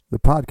The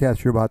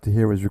podcast you're about to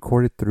hear was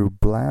recorded through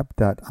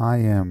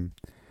blab.im.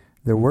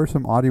 There were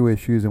some audio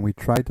issues and we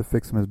tried to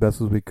fix them as best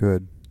as we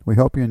could. We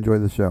hope you enjoy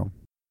the show.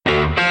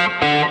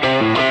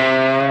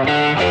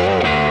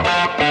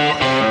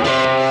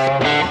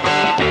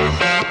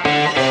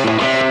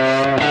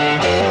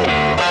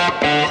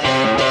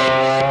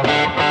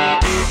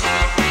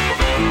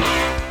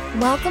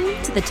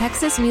 Welcome to the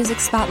Texas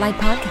Music Spotlight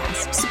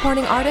Podcast,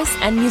 supporting artists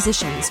and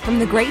musicians from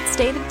the great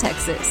state of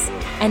Texas.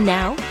 And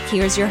now,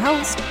 here's your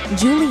host,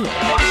 Julian.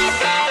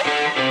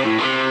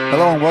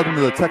 Hello and welcome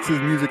to the Texas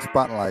Music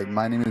Spotlight.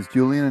 My name is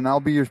Julian and I'll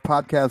be your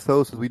podcast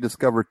host as we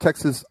discover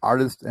Texas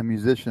artists and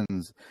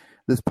musicians.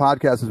 This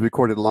podcast is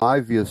recorded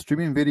live via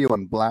streaming video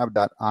on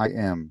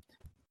blab.im.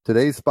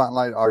 Today's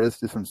spotlight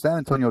artist is from San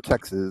Antonio,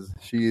 Texas.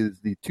 She is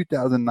the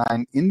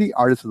 2009 Indie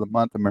Artist of the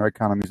Month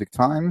Americana Music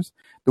Times,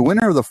 the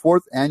winner of the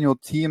 4th annual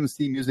TMS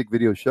Music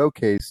Video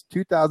Showcase,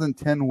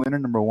 2010 winner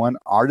number 1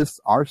 Artists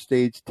Our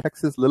Stage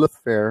Texas Lilith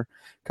Fair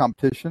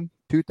Competition,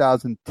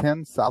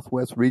 2010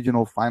 Southwest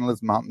Regional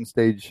Finalist Mountain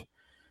Stage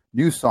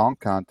New Song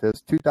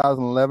Contest,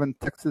 2011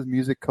 Texas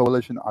Music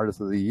Coalition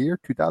Artist of the Year,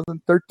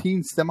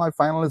 2013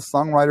 Semifinalist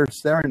Songwriter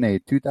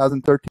Serenade,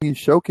 2013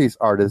 Showcase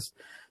Artist,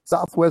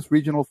 Southwest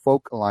Regional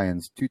Folk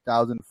Alliance,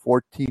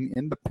 2014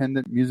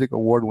 Independent Music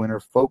Award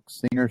winner, Folk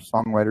Singer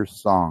Songwriter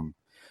Song.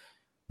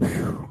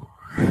 Whew.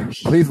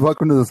 Please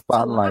welcome to the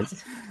spotlight,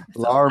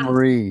 Laura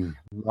Marie.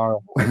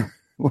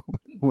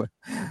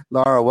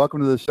 Laura,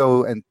 welcome to the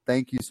show, and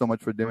thank you so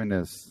much for doing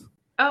this.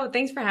 Oh,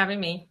 thanks for having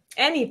me.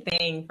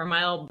 Anything for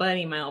my old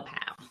buddy, my old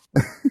pal.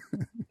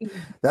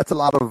 That's a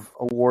lot of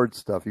award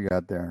stuff you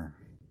got there.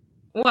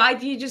 Well,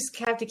 you just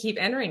have to keep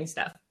entering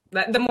stuff.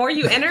 The more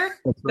you enter,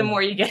 the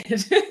more you get.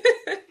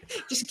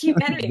 Just keep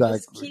entering. Exactly.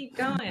 Just keep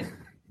going.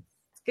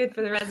 It's good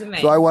for the resume.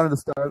 So I wanted to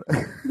start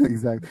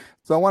exactly.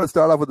 So I want to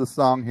start off with a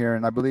song here,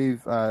 and I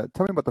believe. Tell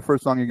me about the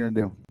first song you're going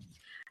to do.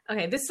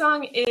 Okay, this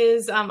song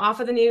is off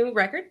of the new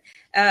record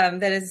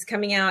that is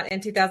coming out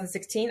in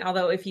 2016.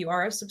 Although if you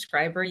are a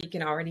subscriber, you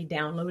can already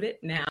download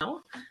it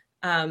now.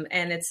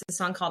 And it's a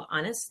song called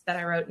 "Honest" that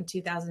I wrote in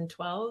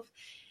 2012,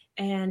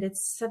 and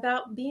it's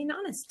about being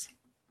honest.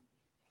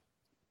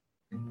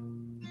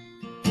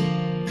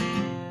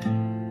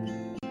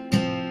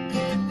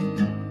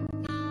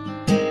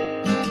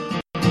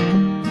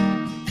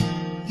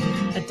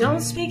 I don't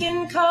speak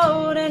in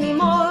code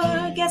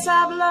anymore. Guess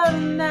I've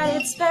learned that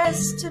it's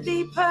best to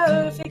be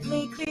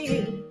perfectly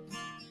clear.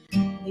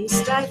 At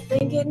least I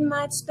think it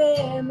might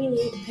spare me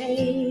the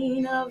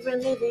pain of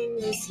reliving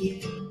this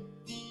year.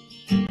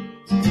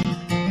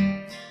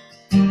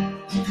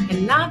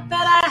 And not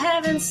that I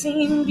haven't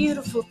seen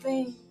beautiful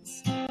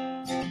things,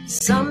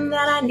 some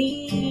that I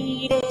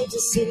needed to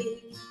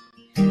see.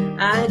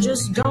 I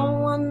just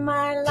don't want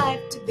my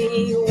life to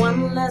be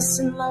one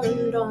lesson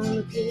learned on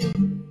repeat.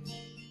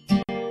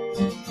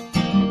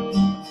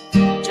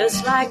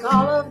 Just like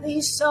all of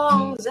these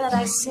songs that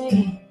I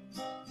sing,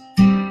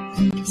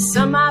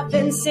 some I've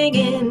been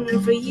singing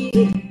for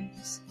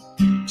years.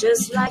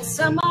 Just like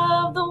some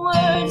of the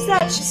words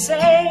that you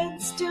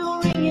said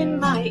still ring in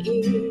my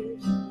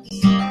ears.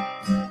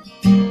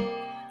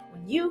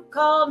 When you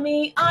called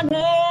me honest,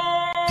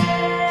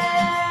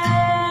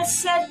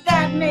 said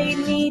that made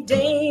me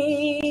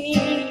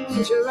dangerous.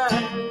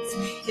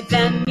 If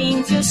that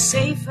means you're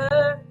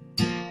safer,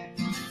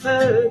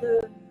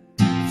 further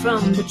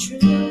from the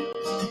truth,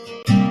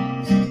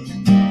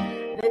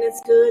 then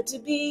it's good to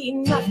be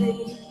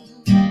nothing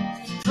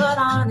but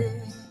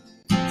honest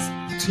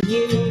to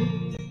you.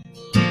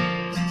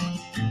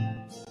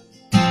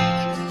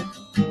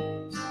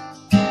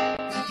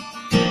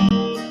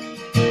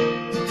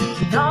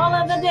 And all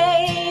of the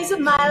days of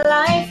my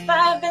life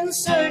I've been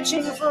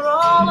searching for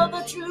all of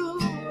the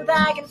truth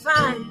I can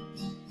find.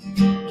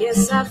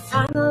 Guess I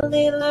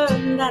finally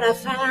learned that I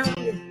found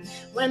it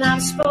when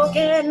I've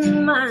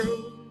spoken mine.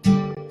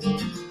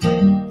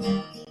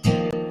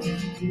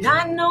 And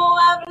I know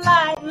I've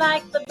lied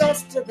like the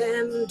best of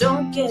them.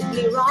 Don't get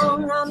me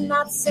wrong, I'm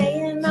not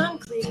saying I'm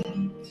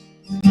clean.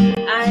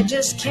 I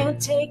just can't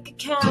take a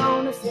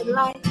counterfeit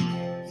life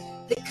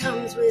that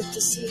comes with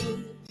deceit.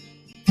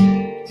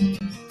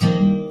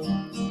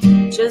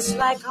 Just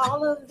like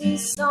all of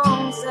these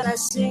songs that I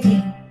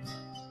sing,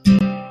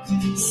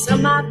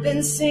 some I've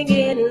been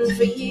singing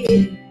for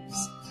years.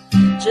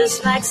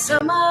 Just like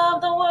some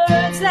of the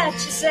words that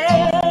you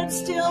said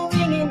still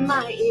ring in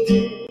my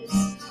ears.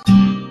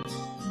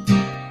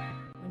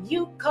 When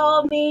you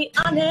called me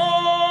honest,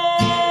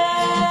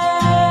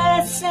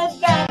 said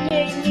that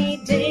made me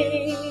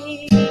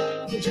dangerous.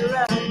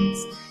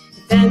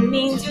 If that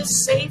means you're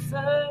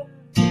safer,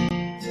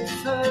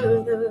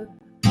 further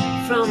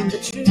from the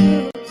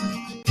truth,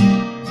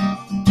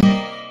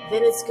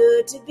 then it's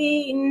good to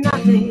be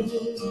nothing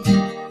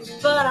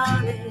but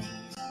honest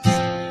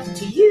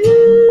to you.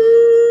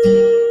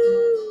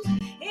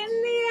 In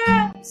the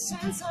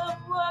absence of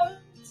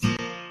words,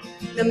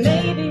 now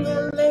maybe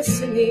we're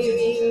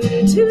listening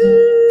to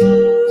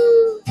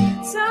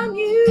some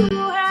you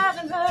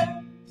haven't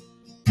heard,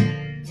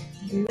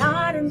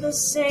 not in the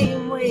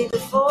same way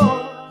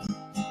before.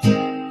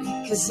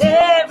 'cause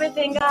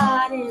everything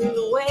got in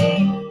the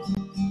way.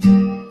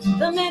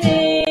 The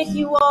minute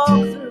you walk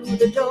through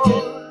the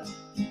door,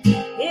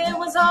 it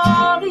was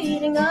all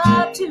leading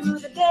up to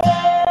the day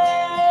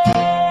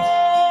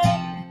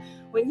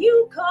when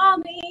you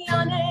called me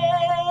honest.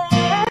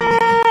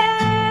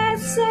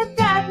 Said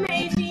that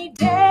made me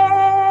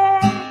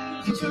dangerous.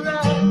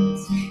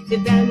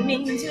 If that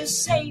means you're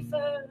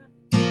safer,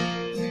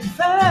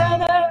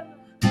 further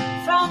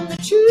from the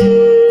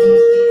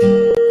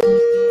truth,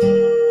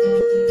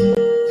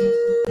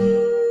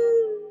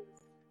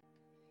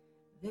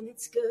 then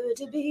it's good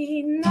to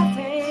be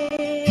nothing.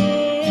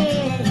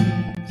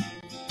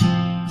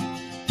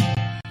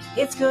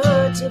 It's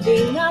good to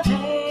be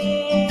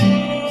nothing,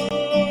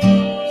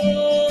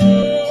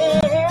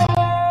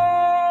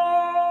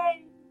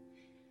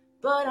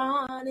 but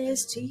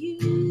honest to you.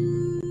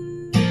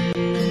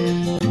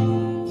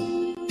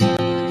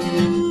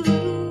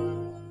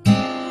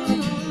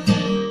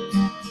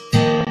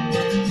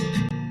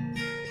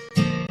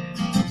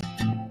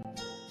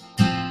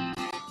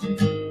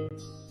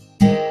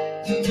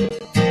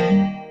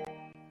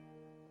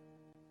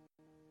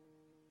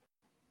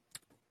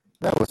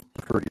 That was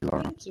pretty,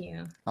 Laura. Thank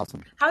you.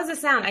 Awesome. How does it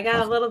sound? I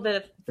got a little bit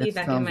of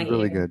feedback in my ear. It sounds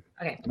really good.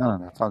 Okay. No,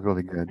 it sounds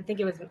really good. I think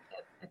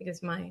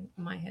it's my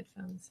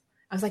headphones.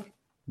 I was like,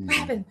 what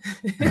happened?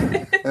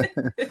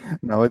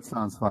 No, it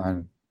sounds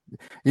fine.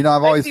 You know,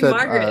 I've always said,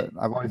 Margaret.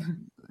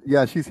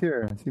 Yeah, she's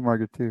here. I see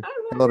Margaret too.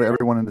 Oh, Hello to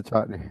everyone in the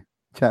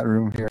chat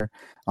room here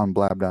on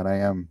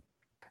blab.im.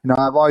 You know,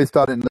 I've always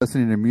thought in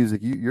listening to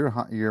music,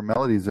 your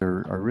melodies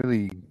are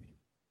really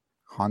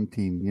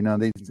haunting. You know,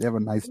 they have a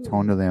nice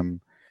tone to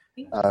them.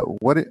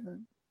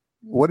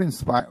 What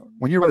inspire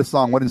when you write a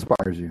song? What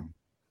inspires you?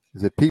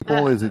 Is it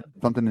people? Is it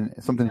something in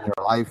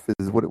your life?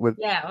 Is what?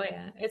 Yeah, oh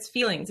yeah. It's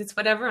feelings. It's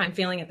whatever I'm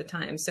feeling at the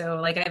time. So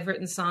like I've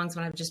written songs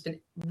when I've just been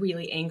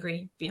really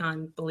angry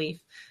beyond belief.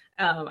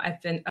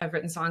 I've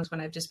written songs when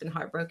I've just been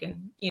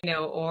heartbroken, you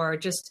know, or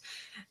just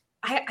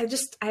I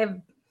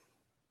have,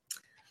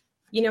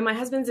 you know, my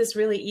husband's this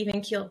really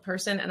even-keeled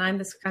person, and I'm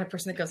this kind of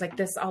person that goes like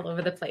this all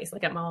over the place.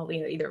 Like I'm all,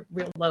 you know, either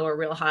real low or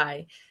real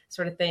high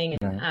sort of thing.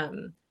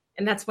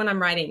 And that's when I'm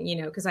writing, you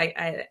know, because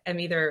I am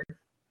either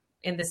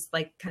in this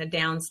like kind of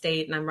down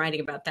state and I'm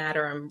writing about that,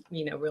 or I'm,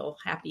 you know, real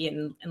happy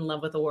and in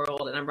love with the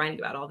world and I'm writing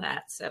about all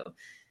that. So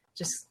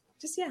just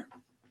yeah,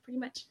 pretty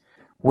much.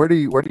 Where do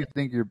you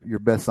think your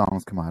best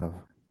songs come out of?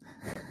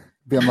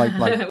 Being like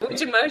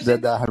which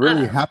emotion? The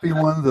really happy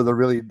ones or the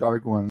really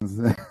dark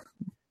ones?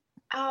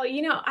 Oh,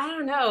 you know, I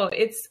don't know.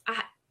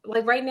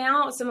 Like right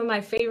now, some of my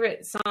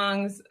favorite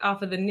songs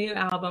off of the new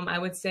album, I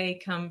would say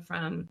come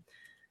from,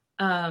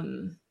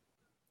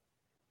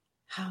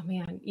 oh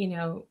man, you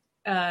know,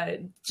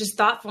 just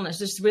thoughtfulness,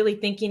 just really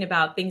thinking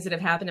about things that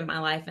have happened in my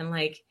life. And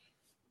like,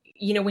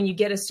 you know, when you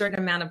get a certain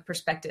amount of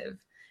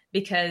perspective,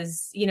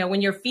 because, you know,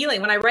 when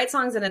I write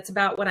songs and it's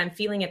about what I'm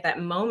feeling at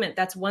that moment,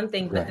 that's one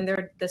thing. Right. But then there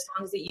are the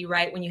songs that you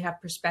write when you have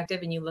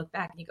perspective and you look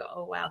back and you go,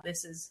 oh, wow,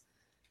 this is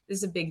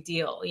a big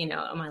deal, you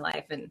know, in my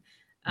life. And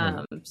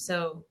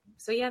so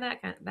yeah,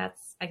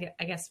 that's,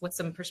 I guess what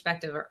some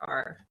perspective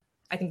are,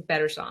 I think,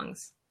 better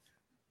songs.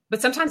 But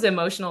sometimes the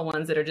emotional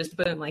ones that are just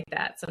boom like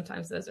that,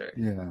 sometimes those are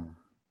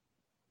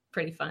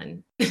pretty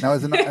fun. Now,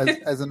 as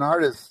an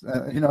artist,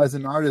 you know,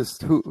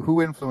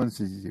 who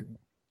influences you?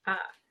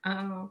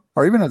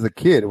 Or even as a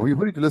kid,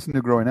 who did you listen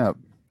to growing up?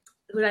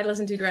 Who did I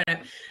listen to growing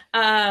up?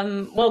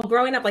 Well,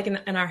 growing up, like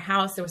in our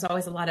house, there was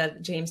always a lot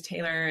of James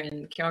Taylor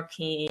and Carole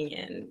King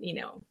and, you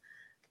know,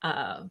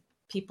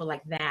 people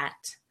like that.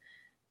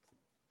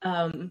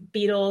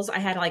 Beatles. I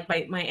had like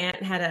my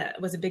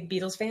aunt was a big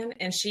Beatles fan,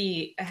 and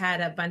she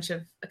had a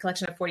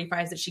collection of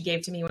 45s that she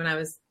gave to me when I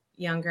was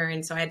younger.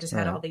 And so I just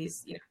had all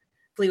these, you know,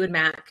 Fleetwood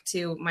Mac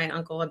too. My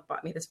uncle had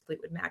bought me this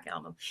Fleetwood Mac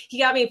album. He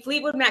got me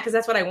Fleetwood Mac because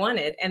that's what I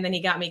wanted. And then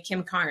he got me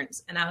Kim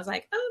Carnes, and I was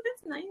like, oh,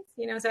 that's nice.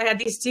 You know, so I had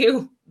these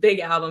two big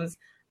albums.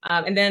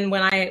 And then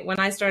when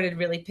I started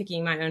really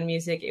picking my own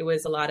music, it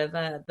was a lot of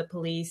The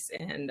Police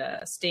and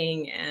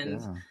Sting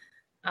and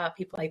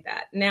people like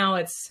that. Now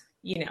it's,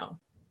 you know,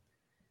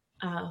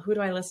 who do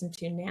I listen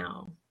to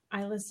now?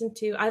 I listen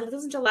to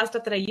a lot of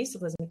stuff that I used to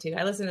listen to.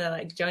 I listen to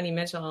like Joni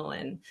Mitchell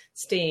and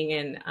Sting,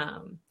 and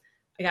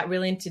I got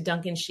really into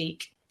Duncan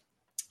Sheik,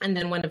 and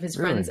then one of his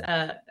friends,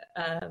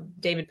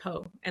 David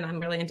Poe, and I'm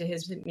really into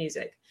his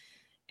music.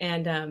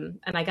 And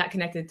I got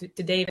connected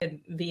to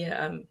David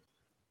via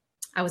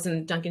I was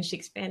in Duncan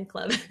Sheik's fan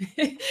club,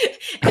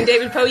 and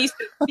David Poe used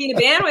to be in a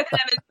band with him,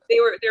 and they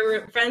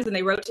were friends, and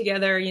they wrote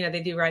together. You know,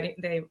 they do writing,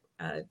 they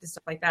do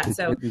stuff like that.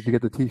 Did you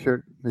get the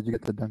T-shirt? Did you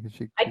get the Duncan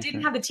Sheik? I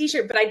didn't have the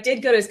T-shirt, but I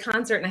did go to his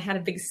concert, and I had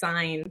a big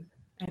sign.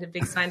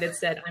 That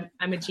said,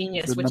 "I'm a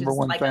genius," which is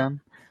like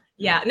fan?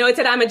 No, it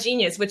said "I'm a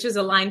genius," which is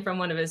a line from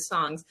one of his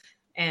songs.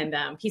 And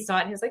he saw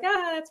it, and he was like,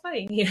 that's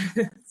funny. You know?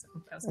 So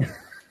that was good.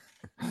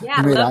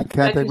 Yeah, you made eye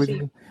contact with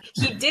you?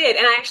 He did,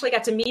 and I actually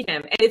got to meet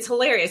him, and it's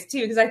hilarious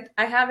too because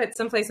I have it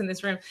someplace in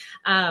this room.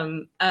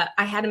 I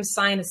had him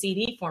sign a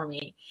CD for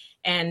me,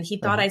 and he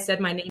thought I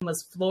said my name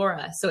was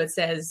Flora, so it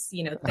says,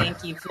 you know,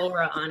 "Thank you,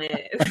 Flora" on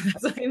it.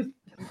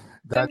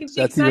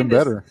 That's even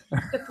better.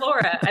 To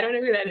Flora. I don't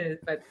know who that is,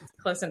 but it's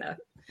close enough.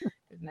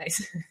 It's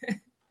nice.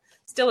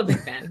 Still a big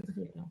fan.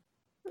 You know.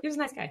 He was a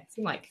nice guy.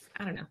 Seemed like,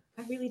 I don't know.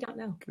 I really don't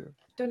know.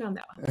 Don't know him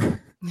that well.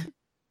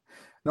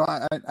 No,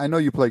 I know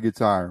you play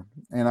guitar,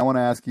 and I want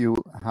to ask you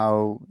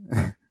how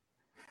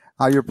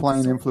your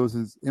playing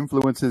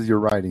influences your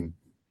writing.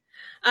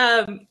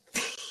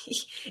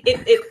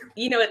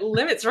 It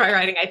limits my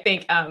writing. I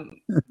think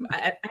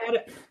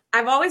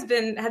I've always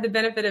had the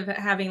benefit of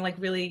having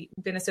really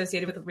been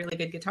associated with really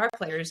good guitar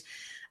players,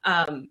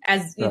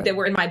 that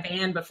were in my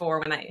band before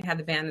when I had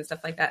the band and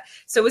stuff like that.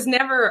 So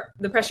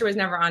the pressure was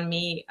never on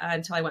me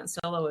until I went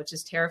solo, which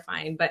is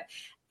terrifying. But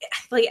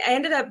I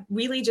ended up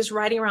really just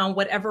writing around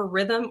whatever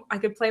rhythm I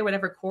could play,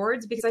 whatever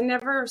chords, because I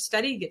never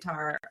studied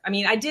guitar. I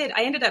mean, I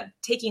ended up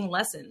taking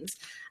lessons,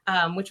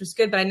 which was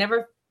good, but I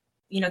never,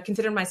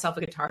 considered myself a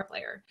guitar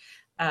player.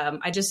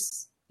 I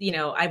just,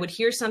 I would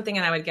hear something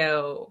and I would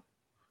go,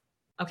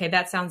 okay,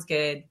 that sounds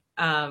good.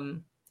 I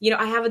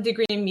have a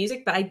degree in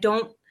music, but I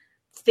don't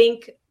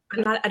think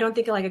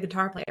like a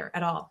guitar player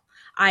at all.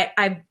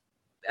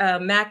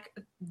 Mac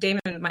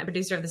Damon, my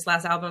producer of this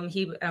last album,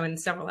 and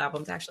several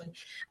albums actually,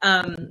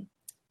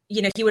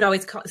 he would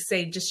always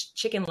say just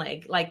chicken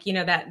leg,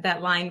 that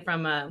line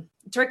from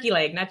Turkey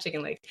Leg, not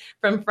Chicken Leg,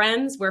 from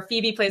Friends, where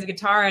Phoebe plays a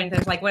guitar and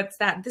there's what's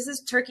that? This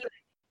is Turkey Leg.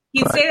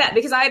 He'd say that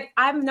because I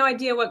have no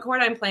idea what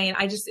chord I'm playing.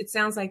 it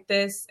sounds like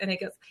this, and it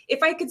goes.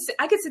 If I could sit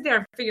there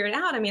and figure it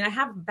out. I mean, I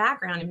have a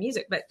background in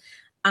music, but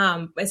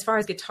as far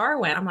as guitar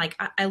went, I'm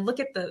I look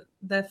at the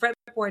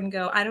fretboard and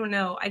go, I don't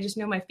know. I just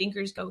know my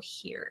fingers go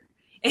here.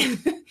 And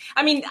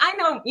I mean,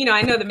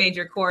 I know the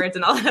major chords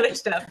and all that other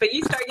stuff, but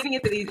you start getting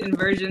into these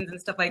inversions and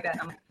stuff like that.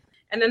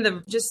 And then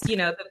the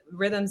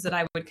rhythms that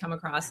I would come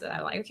across that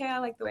I'm okay, I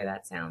like the way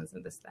that sounds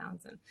and this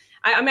sounds. And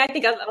I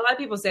think a lot of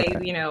people say,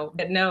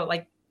 that no,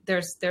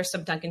 there's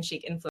some Duncan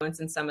Sheik influence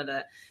in some of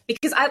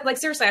because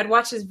seriously, I'd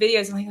watch his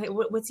videos and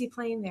what's he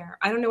playing there?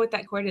 I don't know what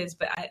that chord is,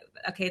 but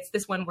it's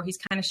this one where he's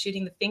kind of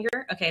shooting the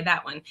finger. Okay,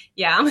 that one.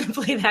 Yeah, I'm going to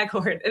play that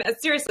chord. And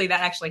seriously, that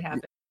actually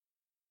happened.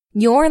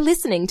 You're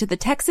listening to the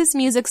Texas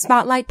Music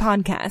Spotlight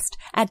podcast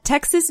at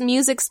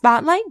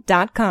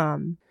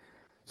texasmusicspotlight.com.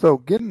 So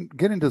getting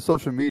into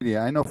social media,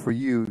 I know for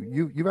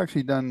you've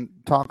actually done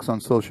talks on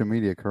social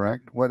media,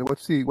 correct?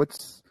 What's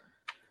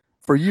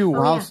for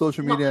you? How's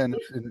social media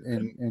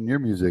in your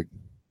music?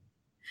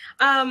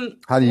 How do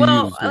you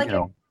use it?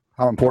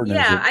 How important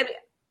is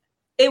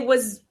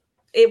it?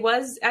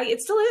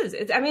 It still is.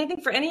 I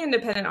think for any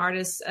independent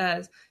artist,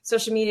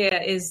 social media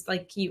is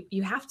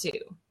you have to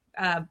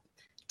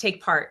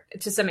take part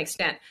to some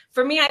extent.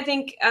 For me, I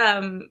think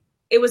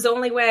it was the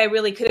only way I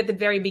really could at the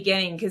very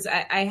beginning, because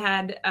I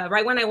had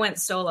right when I went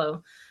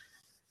solo,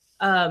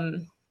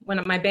 when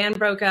my band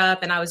broke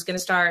up and I was going to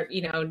start,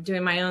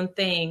 doing my own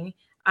thing,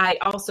 I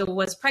also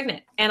was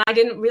pregnant and I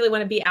didn't really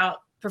want to be out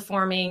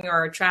performing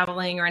or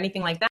traveling or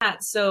anything like that.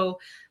 So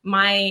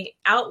my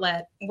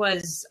outlet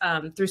was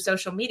through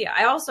social media.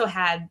 I also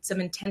had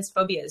some intense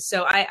phobias.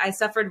 So I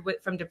suffered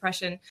from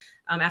depression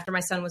after my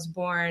son was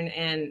born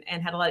and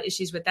had a lot of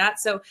issues with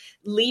that. So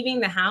leaving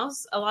the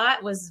house a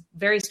lot was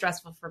very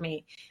stressful for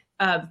me.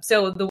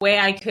 So the way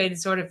I could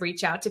sort of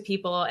reach out to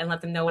people and let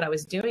them know what I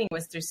was doing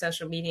was through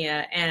social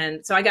media.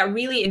 And so I got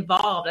really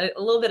involved,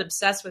 a little bit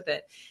obsessed with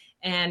it.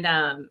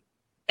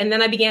 And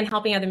then I began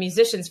helping other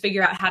musicians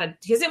figure out how to,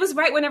 because it was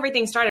right when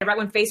everything started, right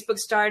when Facebook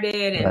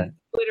started and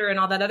Twitter and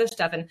all that other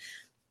stuff. And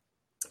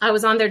I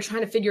was on there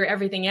trying to figure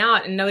everything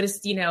out and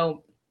noticed,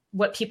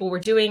 what people were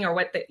doing or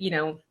what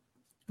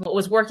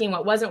was working,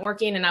 what wasn't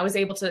working. And I was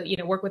able to,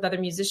 work with other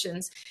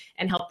musicians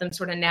and help them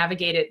sort of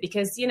navigate it,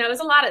 because,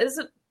 there's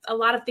a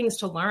lot of things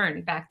to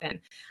learn back then.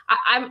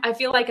 I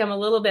feel like I'm a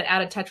little bit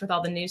out of touch with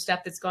all the new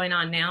stuff that's going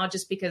on now,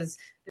 just because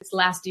this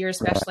last year,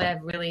 especially, I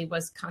really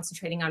was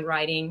concentrating on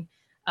writing.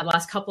 The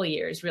last couple of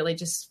years, really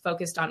just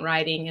focused on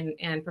writing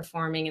and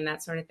performing and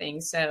that sort of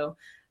thing. So,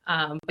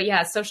 but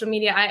yeah, social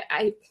media,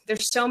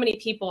 there's so many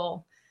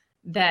people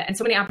and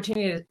so many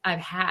opportunities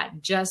I've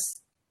had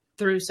just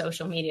through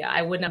social media.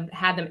 I wouldn't have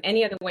had them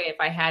any other way if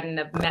I hadn't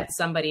have met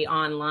somebody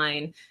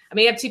online. I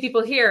mean, I have two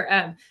people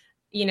here,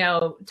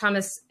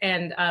 Thomas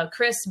and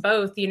Chris,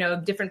 both,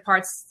 different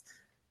parts,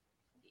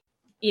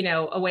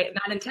 away,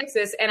 not in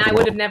Texas. And I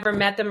would have never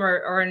met them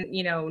or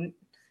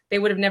they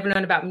would have never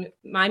known about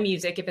my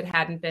music if it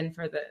hadn't been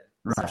for the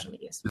social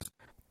media.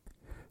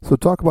 So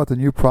talk about the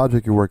new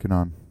project you're working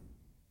on.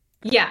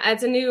 Yeah, I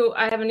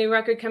have a new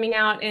record coming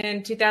out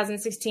in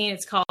 2016.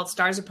 It's called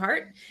Stars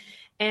Apart.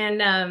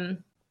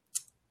 And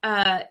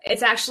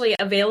it's actually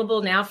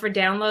available now for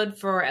download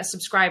for a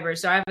subscriber.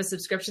 So I have a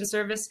subscription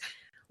service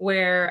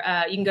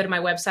where you can go to my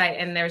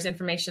website and there's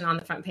information on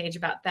the front page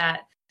about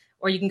that.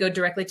 Or you can go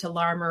directly to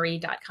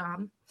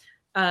lauramarie.com.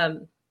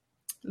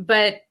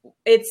 But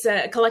it's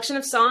a collection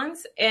of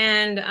songs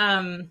and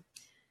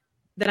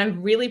that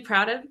I'm really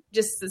proud of.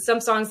 Just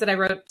some songs that I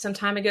wrote some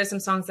time ago, some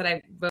songs that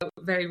I wrote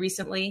very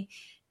recently,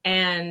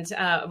 and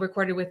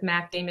recorded with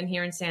Mac Damon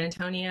here in San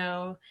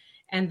Antonio.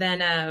 And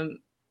then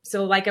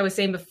so like I was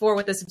saying before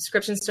with the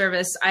subscription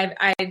service,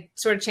 I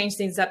sort of changed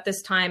things up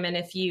this time. And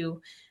if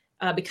you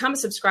become a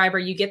subscriber,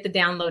 you get the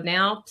download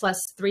now,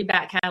 plus 3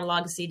 back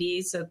catalog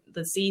CDs. So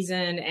The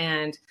Season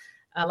and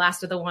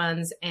Last of the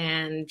Ones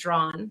and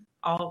Drawn,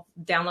 all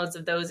downloads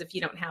of those if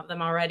you don't have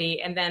them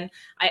already. And then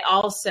I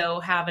also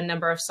have a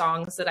number of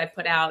songs that I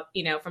put out,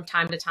 from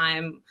time to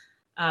time.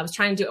 I was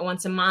trying to do it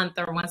once a month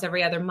or once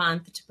every other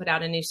month to put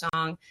out a new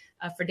song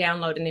for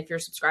download. And if you're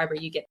a subscriber,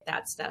 you get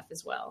that stuff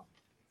as well.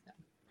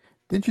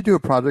 Didn't you do a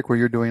project where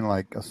you're doing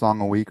like a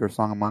song a week or a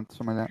song a month,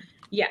 something like that?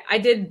 Yeah, I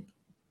did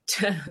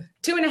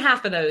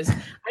 2.5 of those.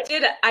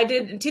 I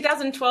did.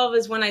 2012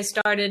 is when I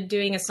started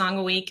doing a song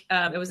a week.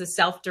 It was a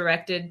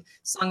self-directed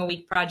song a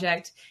week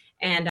project.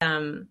 And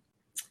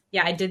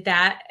I did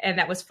that. And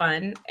that was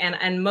fun.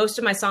 And most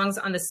of my songs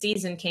on The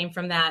Season came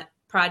from that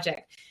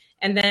project.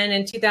 And then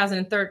in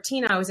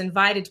 2013, I was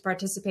invited to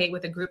participate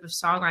with a group of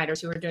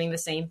songwriters who were doing the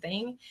same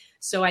thing.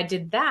 So I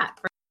did that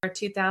for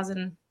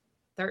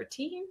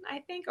 2013, I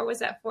think, or was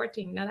that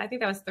 14? No, I think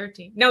that was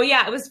 13. No,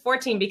 yeah, it was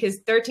 14 because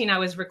 13 I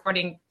was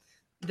recording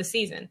The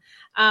Season.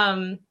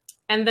 And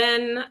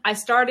then I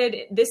started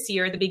this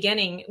year, the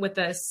beginning, with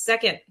a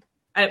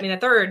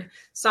third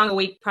song a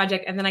week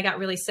project. And then I got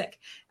really sick.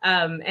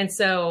 And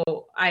so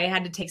I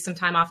had to take some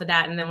time off of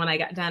that. And then when I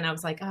got done, I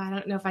was like, I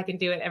don't know if I can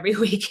do it every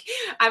week.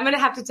 I'm going to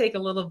have to take a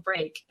little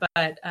break.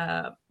 But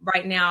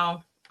right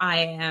now I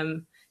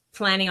am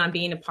planning on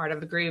being a part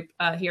of a group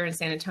here in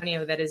San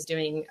Antonio that is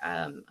doing,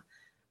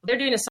 they're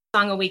doing a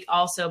song a week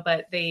also,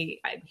 but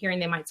I'm hearing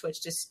they might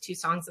switch just 2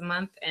 songs a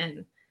month.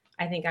 And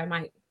I think I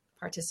might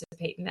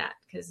participate in that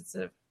because it's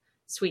a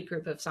sweet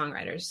group of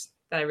songwriters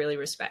that I really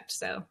respect.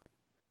 So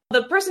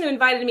the person who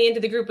invited me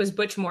into the group was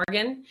Butch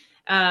Morgan.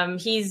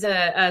 He's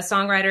a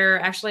songwriter.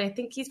 Actually, I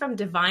think he's from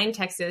Devine,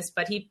 Texas,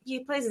 but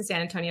he plays in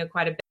San Antonio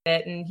quite a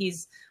bit. And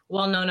he's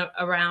well known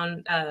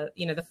around,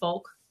 the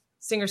folk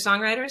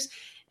singer-songwriters,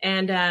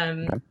 and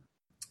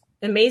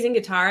amazing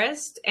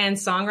guitarist and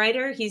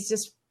songwriter. He's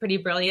just pretty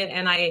brilliant.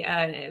 And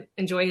I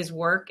enjoy his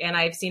work. And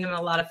I've seen him at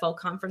a lot of folk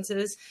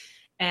conferences.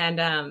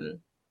 And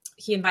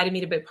he invited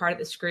me to be part of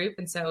this group.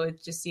 And so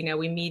it's just,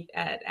 we meet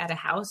at a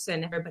house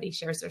and everybody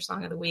shares their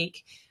song of the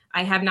week.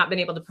 I have not been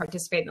able to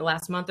participate in the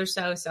last month or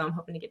so. So I'm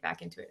hoping to get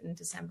back into it in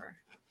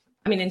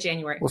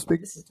January. Well,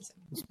 This is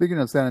December. Speaking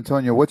of San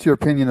Antonio, what's your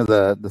opinion of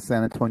the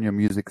San Antonio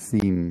music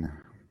scene?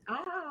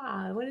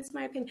 What is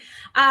my opinion?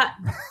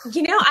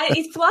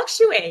 It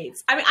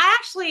fluctuates. I mean,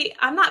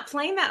 I'm not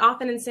playing that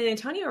often in San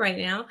Antonio right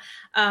now.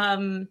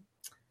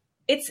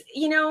 It's,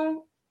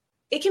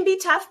 it can be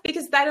tough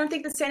because I don't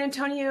think the San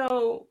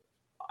Antonio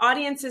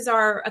audiences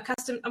are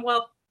accustomed.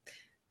 Well,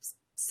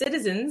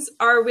 citizens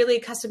are really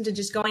accustomed to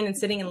just going and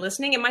sitting and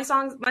listening. And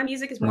my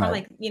music is more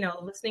like,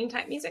 listening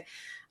type music.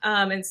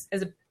 As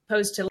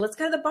opposed to let's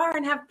go to the bar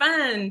and have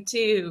fun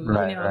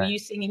to, you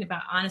singing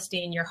about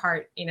honesty in your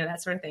heart,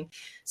 that sort of thing.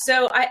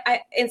 So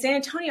I in San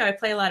Antonio, I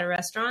play a lot of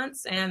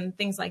restaurants and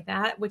things like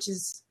that, which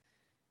is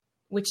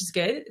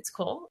good. It's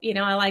cool.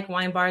 I like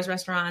wine bars,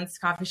 restaurants,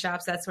 coffee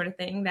shops, that sort of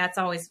thing. That's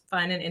always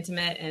fun and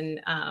intimate.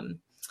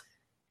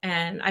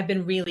 And I've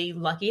been really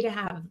lucky to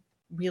have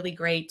really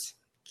great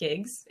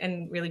gigs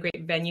and really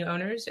great venue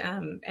owners.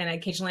 And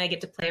occasionally I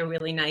get to play a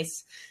really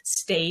nice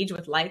stage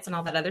with lights and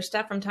all that other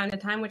stuff from time to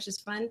time, which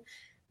is fun.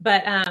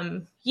 But,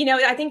 I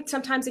think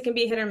sometimes it can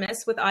be hit or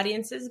miss with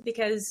audiences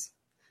because,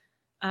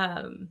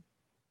 that's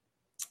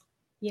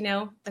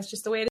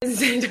just the way it is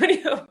in San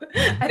Antonio.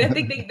 I don't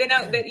think they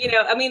know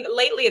that,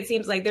 lately it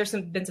seems like there's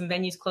been some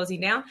venues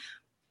closing down,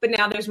 but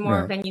now there's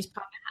more venues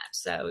popping up.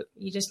 So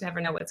you just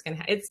never know what's going to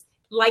happen. It's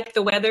like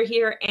the weather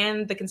here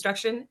and the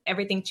construction,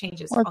 everything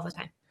changes all the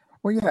time.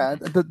 Well, yeah,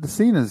 the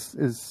scene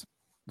is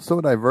so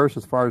diverse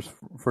as far as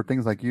for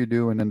things like you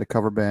do and then the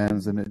cover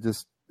bands. And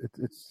it's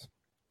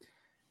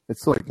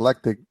so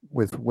eclectic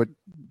with what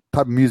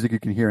type of music you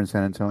can hear in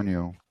San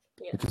Antonio.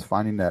 Yeah. It's just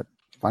finding that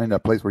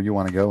place where you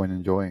want to go and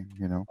enjoy,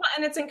 Well,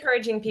 and it's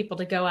encouraging people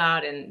to go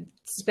out and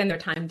spend their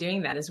time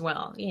doing that as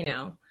well,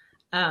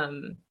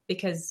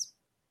 because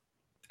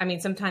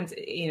sometimes,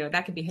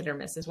 that could be hit or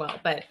miss as well.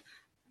 But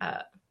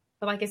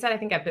like I said, I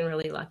think I've been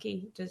really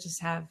lucky to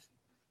just have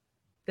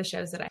the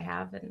shows that I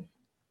have and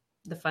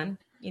the fun,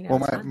 Well,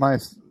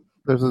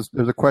 there's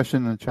a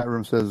question in the chat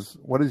room says,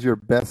 what is your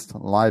best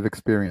live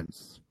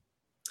experience?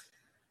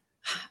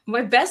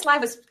 My best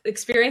live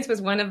experience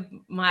was one of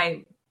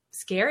my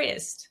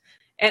scariest.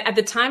 And at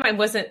the time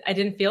I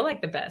didn't feel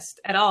like the best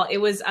at all. It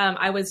was,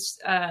 I was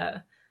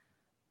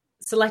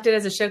selected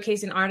as a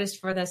showcasing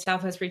artist for the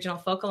Southwest Regional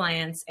Folk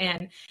Alliance.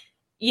 And,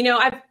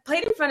 I've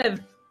played in front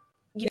of,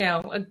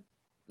 a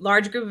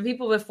large group of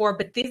people before,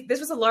 but this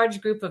was a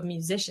large group of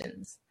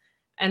musicians.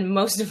 And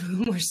most of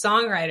whom were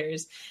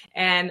songwriters,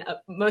 and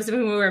most of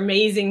whom were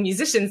amazing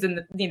musicians,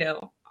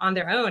 on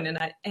their own.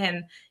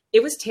 And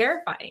it was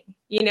terrifying,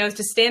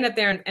 to stand up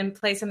there and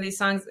play some of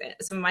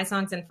my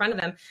songs in front of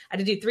them. I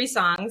had to do 3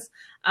 songs,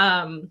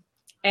 and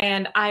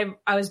I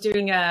was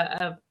doing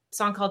a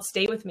song called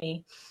 "Stay With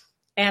Me,"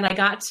 And I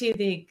got to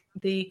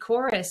the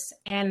chorus,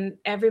 and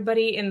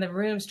everybody in the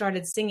room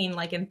started singing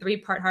like in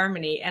 3-part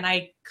harmony, and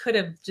I could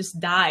have just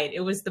died.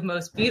 It was the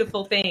most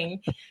beautiful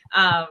thing.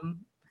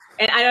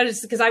 And I know,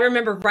 just because I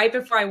remember right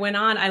before I went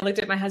on, I looked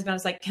at my husband. I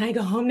was like, "Can I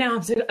go home now?"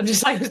 I'm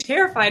just like, I was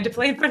terrified to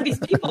play in front of these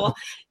people,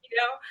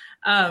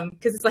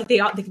 because it's like they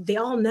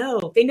all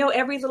know. They know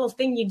every little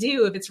thing you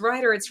do, if it's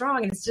right or it's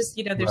wrong, and it's just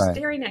they're Right.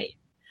 staring at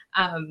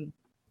you,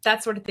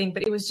 that sort of thing.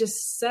 But it was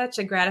just such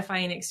a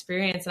gratifying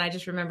experience, and I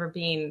just remember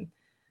being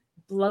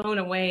blown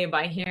away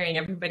by hearing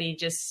everybody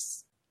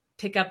just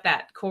pick up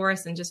that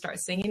chorus and just start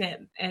singing it.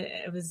 And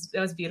it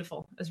was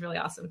beautiful. It was really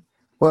awesome.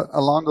 Well,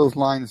 along those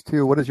lines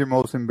too, what is your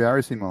most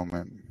embarrassing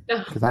moment?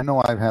 Because I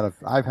know I've had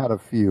a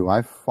few.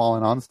 I've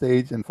fallen on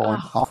stage and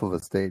fallen off of a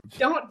stage.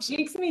 Don't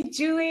jinx me,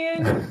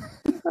 Julian.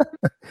 I'm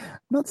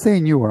not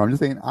saying you were. I'm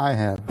just saying I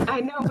have. I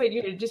know, but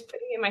you're just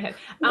putting it in my head.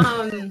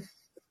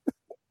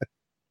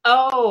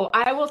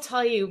 I will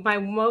tell you, my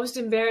most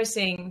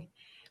embarrassing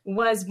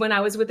was when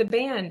I was with a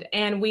band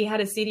and we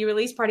had a CD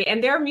release party,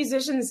 and there are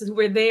musicians who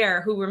were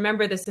there who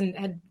remember this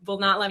and will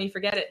not let me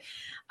forget it.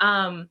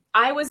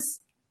 I was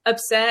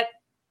upset.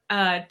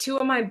 2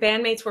 of my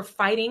bandmates were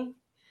fighting.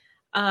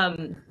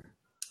 Of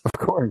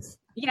course.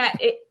 Yeah,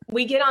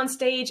 we get on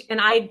stage,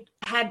 and I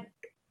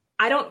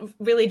don't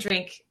really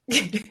drink,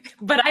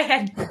 but I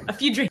had a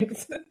few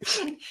drinks.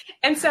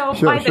 And so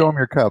show them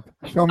your cup.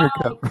 Show them your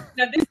cup.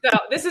 No,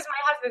 this is my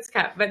husband's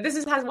cup, but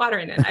this has water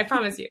in it. I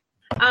promise you.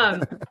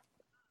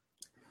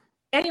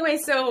 Anyway,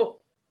 so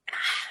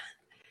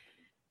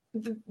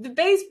the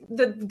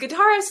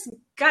guitarist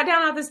got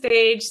down off the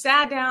stage,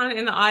 sat down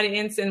in the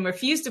audience, and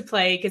refused to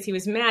play because he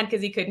was mad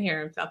because he couldn't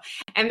hear himself.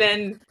 And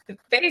then the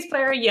bass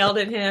player yelled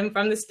at him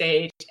from the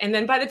stage. And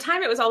then by the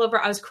time it was all over,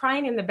 I was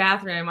crying in the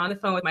bathroom on the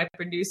phone with my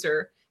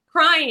producer,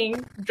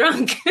 crying,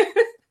 drunk.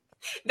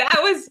 That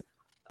was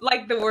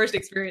like the worst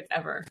experience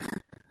ever.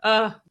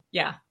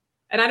 Yeah.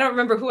 And I don't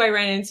remember who I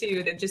ran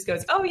into that just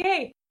goes, "Oh,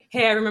 yay.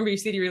 Hey, I remember your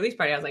CD release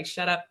party." I was like,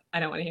 "Shut up. I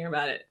don't want to hear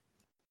about it."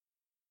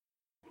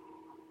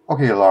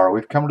 Okay, Laura,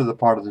 we've come to the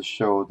part of the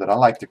show that I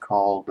like to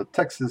call the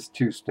Texas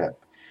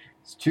Two-Step.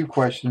 It's 2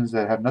 questions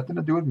that have nothing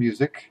to do with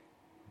music.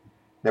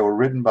 They were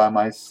written by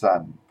my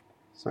son.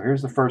 So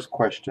here's the first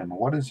question.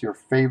 What is your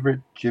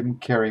favorite Jim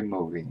Carrey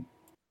movie?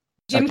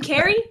 Jim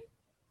Carrey?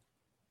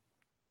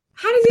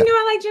 How does he know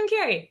I like Jim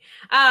Carrey?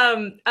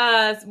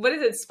 What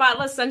is it?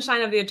 Spotless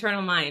Sunshine of the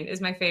Eternal Mind is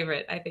my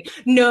favorite, I think.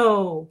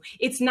 No,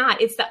 it's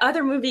not. It's the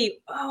other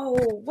movie. Oh,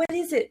 what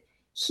is it?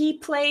 He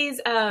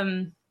plays...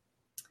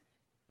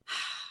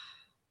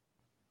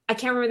 I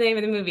can't remember the name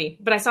of the movie,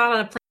 but I saw it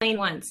on a plane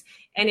once,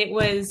 and it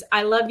was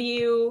 "I Love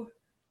You."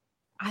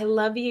 I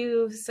love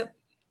you. So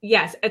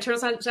yes, Eternal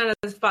Sunshine of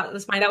the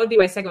Spotless Mind. That would be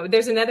my second one.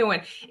 There's another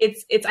one.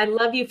 It's "I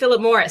Love You,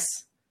 Philip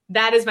Morris."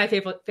 That is my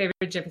favorite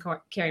Jim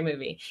Carrey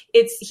movie.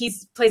 He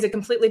plays a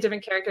completely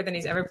different character than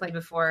he's ever played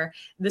before.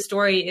 The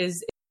story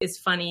is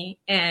funny,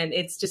 and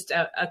it's just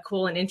a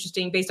cool and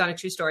interesting, based on a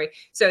true story.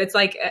 So it's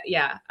like,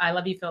 "I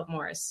Love You, Philip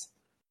Morris."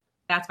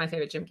 That's my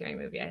favorite Jim Carrey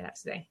movie, I have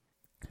to say.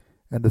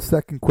 And the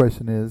second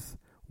question is,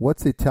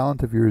 what's a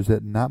talent of yours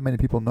that not many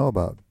people know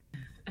about?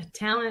 A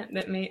talent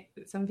that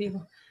some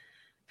people,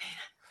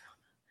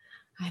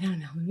 I don't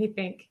know. Let me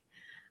think.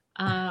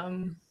 I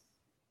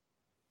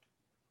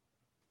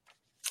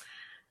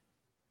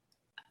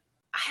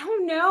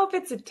don't know if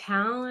it's a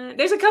talent.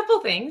 There's a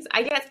couple things,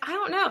 I guess. I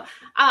don't know.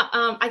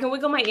 I can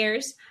wiggle my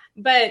ears,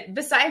 but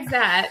besides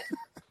that,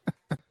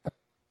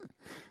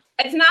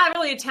 it's not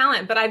really a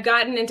talent, but I've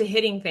gotten into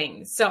hitting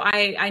things. So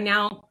I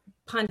now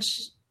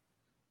punch.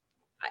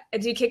 I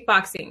do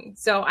kickboxing,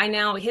 so I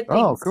now hit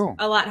things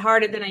a lot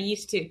harder than I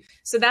used to.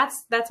 So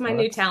that's my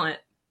new talent,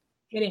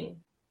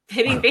 hitting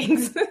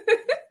things.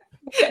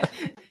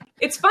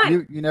 It's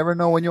fun. You never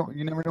know when you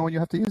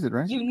have to use it,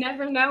 right? You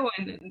never know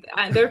when.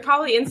 There are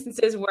probably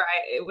instances where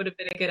it would have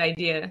been a good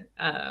idea.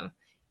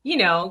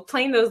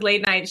 Playing those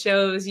late night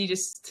shows,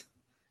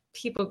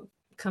 people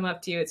come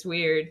up to you. It's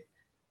weird.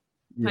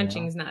 Yeah.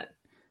 Punching's not.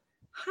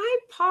 Hi,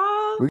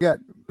 Paul. We got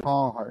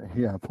Paul.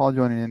 Yeah, Paul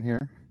joining in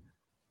here.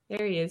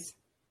 There he is.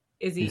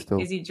 Is he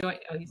joining?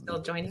 Oh, he's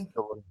still joining.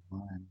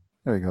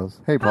 There he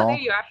goes. Hey, Paul. Oh, there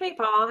you are. Hey,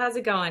 Paul. How's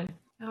it going?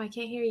 Oh, I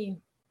can't hear you.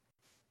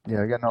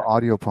 Yeah, I got no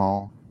audio,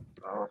 Paul.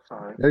 Oh,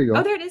 sorry. There you go.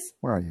 Oh, there it is.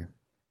 Where are you?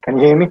 Can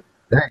you hear me?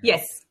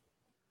 Yes.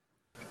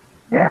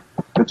 Yeah,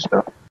 good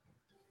stuff.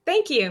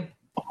 Thank you.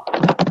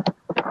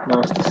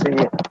 Nice to see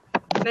you.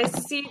 Nice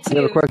to see you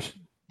too.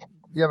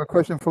 You have a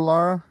question for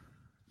Laura?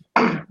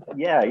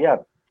 Yeah.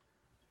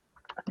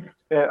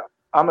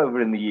 I'm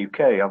over in the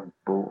UK. I've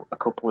bought a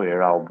couple of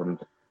your albums.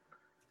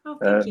 Oh,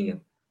 thank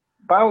you.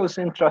 But I was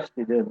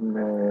interested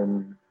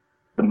in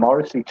the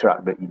Morrissey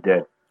track that you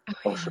did. I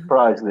was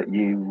surprised that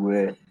you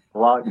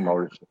like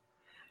Morrissey.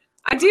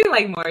 I do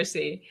like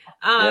Morrissey.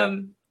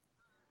 I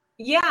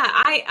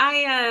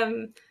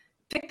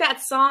picked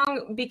that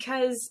song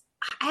because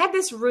I had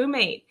this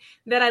roommate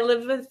that I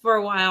lived with for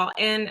a while,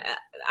 and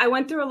I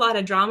went through a lot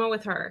of drama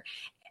with her.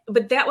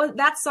 but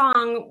that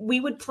song, we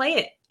would play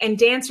it and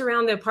dance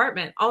around the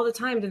apartment all the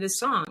time to this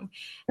song.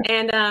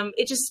 And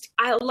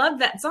I love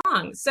that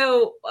song.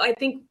 So I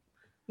think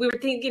we were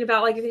thinking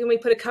about, like, can we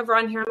put a cover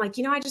on here? I'm like,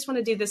 I just want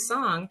to do this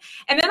song.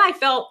 And then I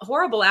felt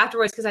horrible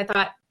afterwards because I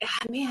thought,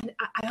 man,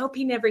 I hope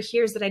he never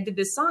hears that I did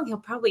this song. He'll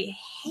probably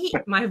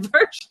hate my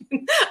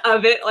version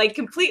of it, like,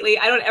 completely.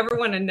 I don't ever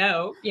want to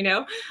know,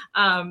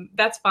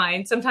 that's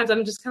fine. Sometimes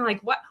I'm just kind of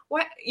like, what,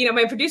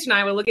 my producer and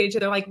I will look at each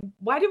other like,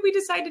 why did we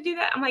decide to do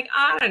that? I'm like,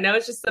 I don't know.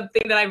 It's just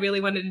something that I really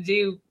wanted to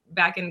do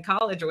back in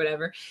college or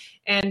whatever.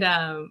 And,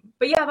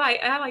 but yeah,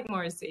 I like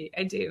Morrissey.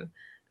 I do.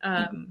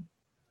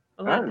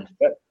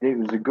 It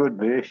was a good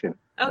version.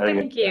 Oh,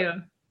 thank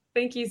you.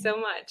 Thank you so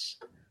much.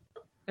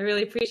 I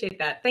really appreciate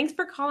that. Thanks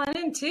for calling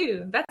in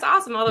too. That's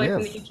awesome, all the way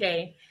from the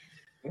UK.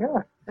 Yeah,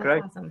 that's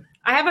great. Awesome.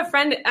 I have a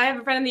friend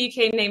in the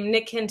UK named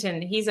Nick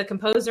Hinton. He's a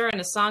composer and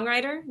a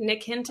songwriter,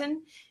 Nick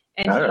Hinton,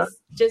 and he's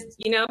just,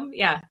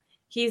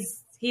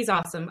 he's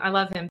awesome. I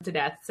love him to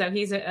death. So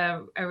he's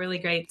a really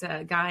great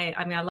guy.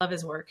 I mean, I love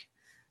his work.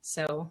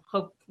 So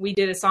hope we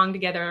did a song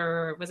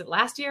together. Was it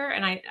last year?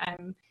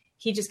 And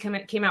he just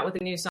came out with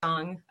a new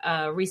song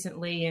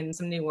recently and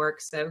some new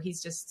work. So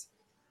he's just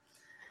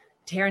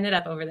tearing it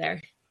up over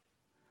there.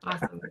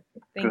 Awesome.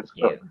 Thank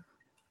you.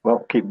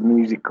 Well, keep the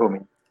music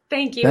coming.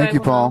 Thank you. Thank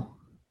you, Paul.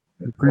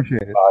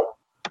 Appreciate it.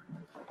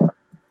 Bye.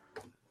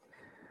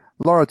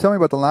 Laura, tell me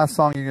about the last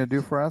song you're going to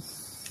do for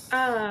us.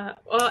 Well,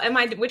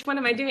 which one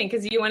am I doing?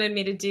 Because you wanted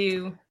me to do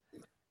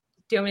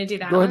you want me to do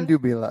that Go one? ahead and do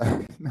Be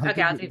Alive. No,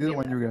 okay, I'll do the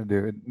one you were going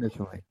to do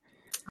initially.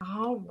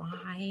 All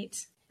right.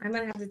 I'm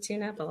going to have to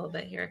tune up a little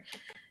bit here.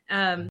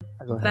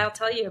 But I'll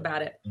tell you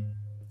about it.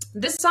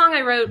 This song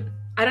I wrote,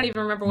 I don't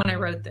even remember when I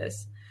wrote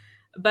this,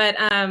 but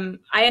I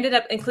ended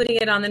up including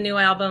it on the new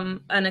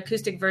album, an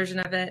acoustic version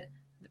of it,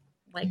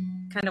 like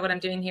kind of what I'm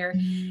doing here.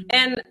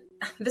 And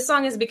this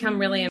song has become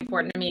really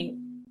important to me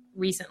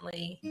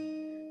recently.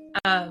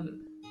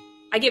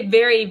 I get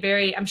very,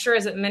 very, I'm sure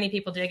as many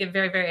people do, I get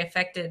very, very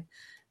affected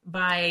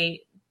by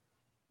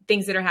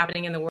things that are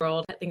happening in the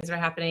world, things that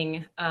are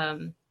happening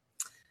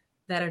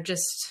that are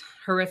just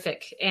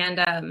horrific.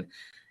 And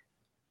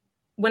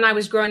when I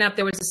was growing up,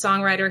 there was a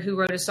songwriter who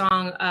wrote a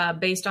song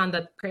based on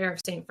the prayer of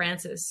St.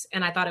 Francis.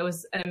 And I thought it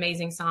was an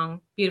amazing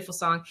song, beautiful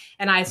song.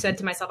 And I said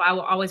to myself, I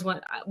will always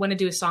want to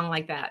do a song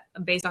like that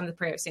based on the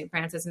prayer of St.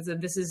 Francis. And so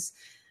this is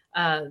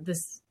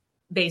this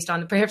based on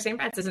the prayer of St.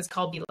 Francis. It's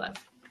called Be Love.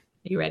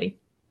 Are you ready?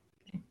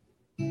 Okay.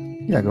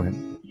 Yeah, go ahead.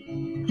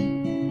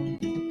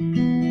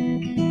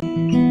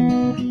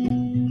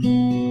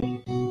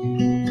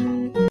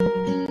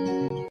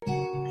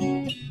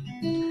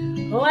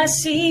 Oh, I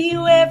see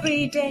you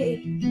every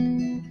day,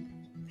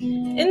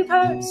 in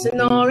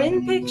person or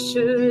in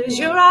pictures,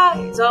 your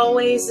eyes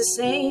always the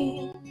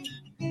same,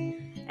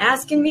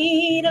 asking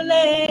me to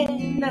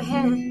lend a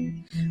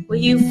hand. Well,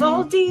 you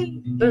fall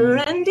deeper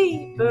and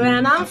deeper,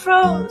 and I'm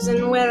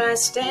frozen where I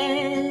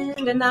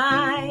stand, and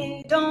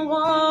I don't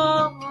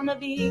want to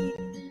be.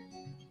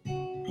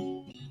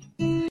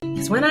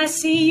 'Cause when I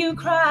see you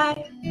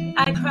cry,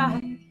 I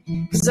cry,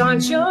 'cause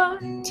aren't your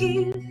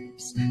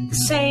tears the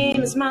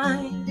same as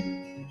mine?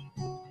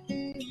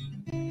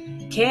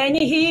 Can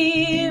you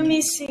hear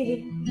me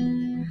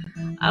sing?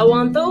 I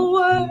want the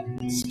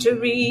words to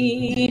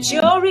reach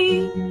your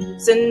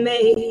ears, and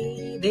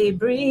may they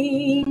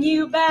bring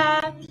you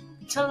back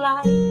to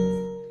life.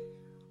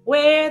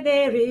 Where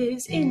there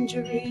is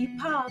injury,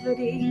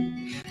 poverty,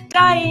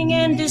 dying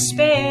and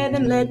despair,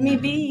 then let me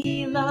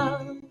be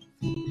love.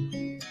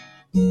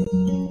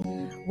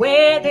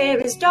 Where there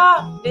is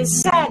darkness,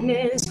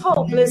 sadness,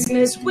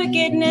 hopelessness,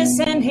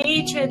 wickedness, and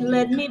hatred,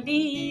 let me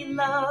be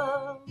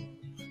love.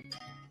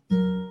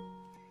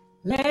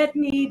 Let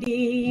me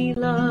be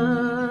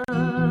love.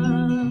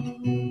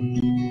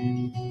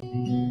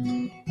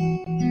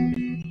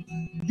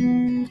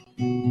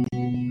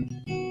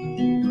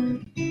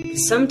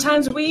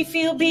 Sometimes we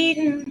feel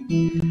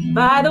beaten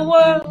by the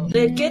world.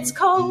 It gets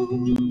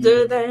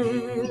colder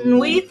than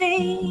we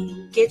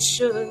think it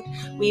should.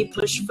 We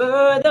push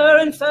further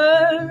and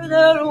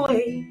further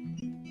away.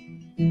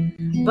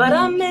 But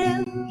a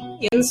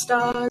million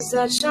stars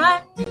that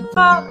shine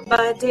far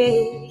by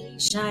day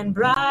shine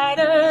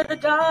brighter the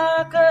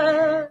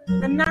darker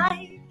the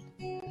night.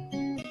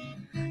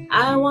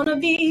 I want to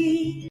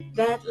be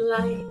that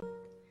light.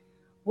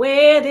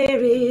 Where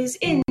there is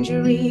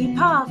injury,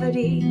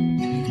 poverty,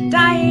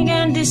 dying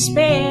and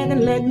despair,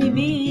 then let me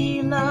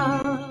be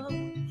love.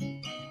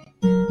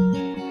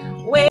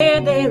 Where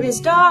there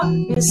is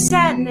darkness,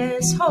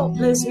 sadness,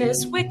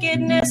 hopelessness,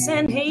 wickedness,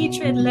 and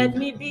hatred, let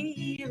me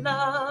be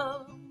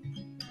love.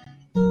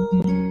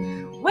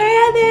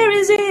 Where there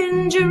is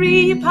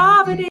injury,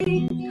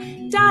 poverty,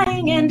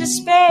 dying and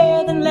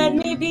despair, then let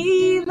me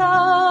be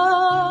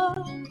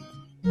love.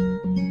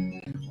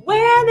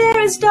 Where there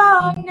is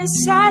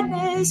darkness,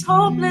 sadness,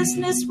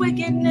 hopelessness,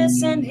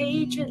 wickedness, and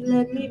hatred,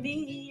 let me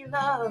be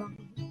love.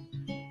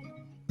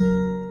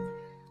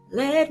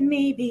 Let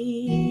me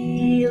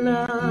be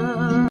love.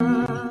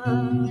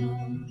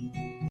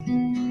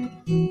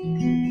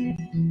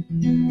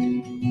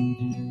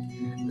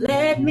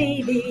 let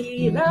me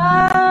be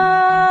loved.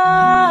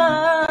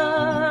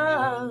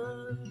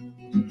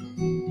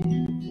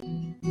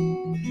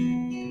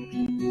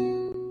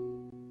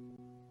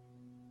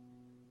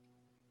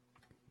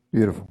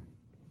 Beautiful.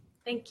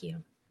 Thank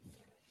you.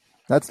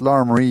 That's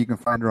Laura Marie. You can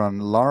find her on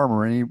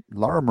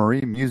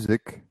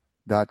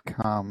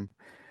lauramarimusic.com.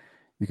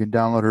 You can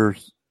download her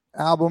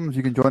albums.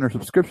 You can join her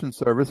subscription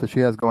service that she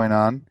has going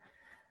on.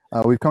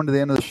 We've come to the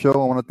end of the show.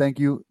 I want to thank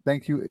you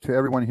to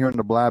everyone here on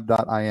the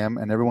blab.im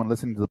and everyone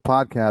listening to the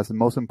podcast. And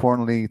most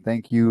importantly,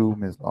 thank you,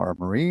 Ms. Laura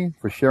Marie,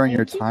 for sharing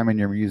your time and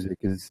your music.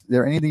 Is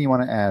there anything you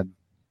want to add?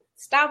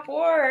 Stop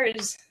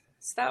wars.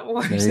 Stop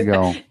wars. There you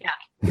go. Yeah,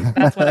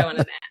 that's what I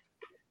wanted to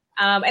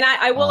add. And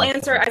I will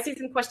answer. I see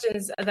some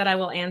questions that I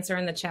will answer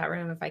in the chat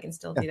room if I can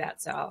still do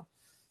that. So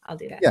I'll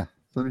do that. Yeah.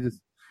 So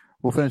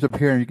we'll finish up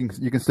here, and you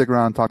can stick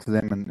around and talk to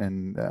them,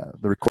 and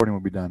the recording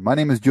will be done. My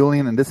name is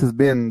Julian, and this has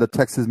been the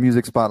Texas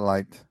Music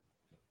Spotlight.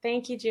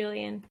 Thank you,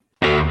 Julian.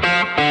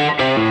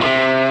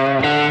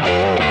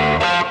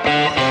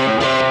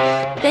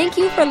 Thank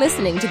you for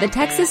listening to the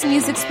Texas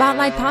Music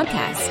Spotlight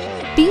podcast.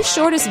 Be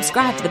sure to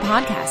subscribe to the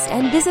podcast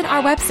and visit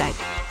our website,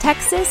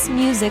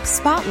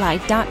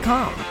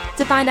 TexasMusicSpotlight.com,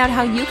 to find out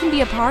how you can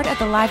be a part of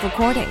the live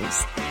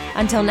recordings.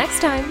 Until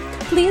next time,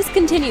 please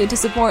continue to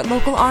support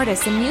local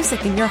artists and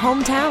music in your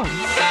hometown.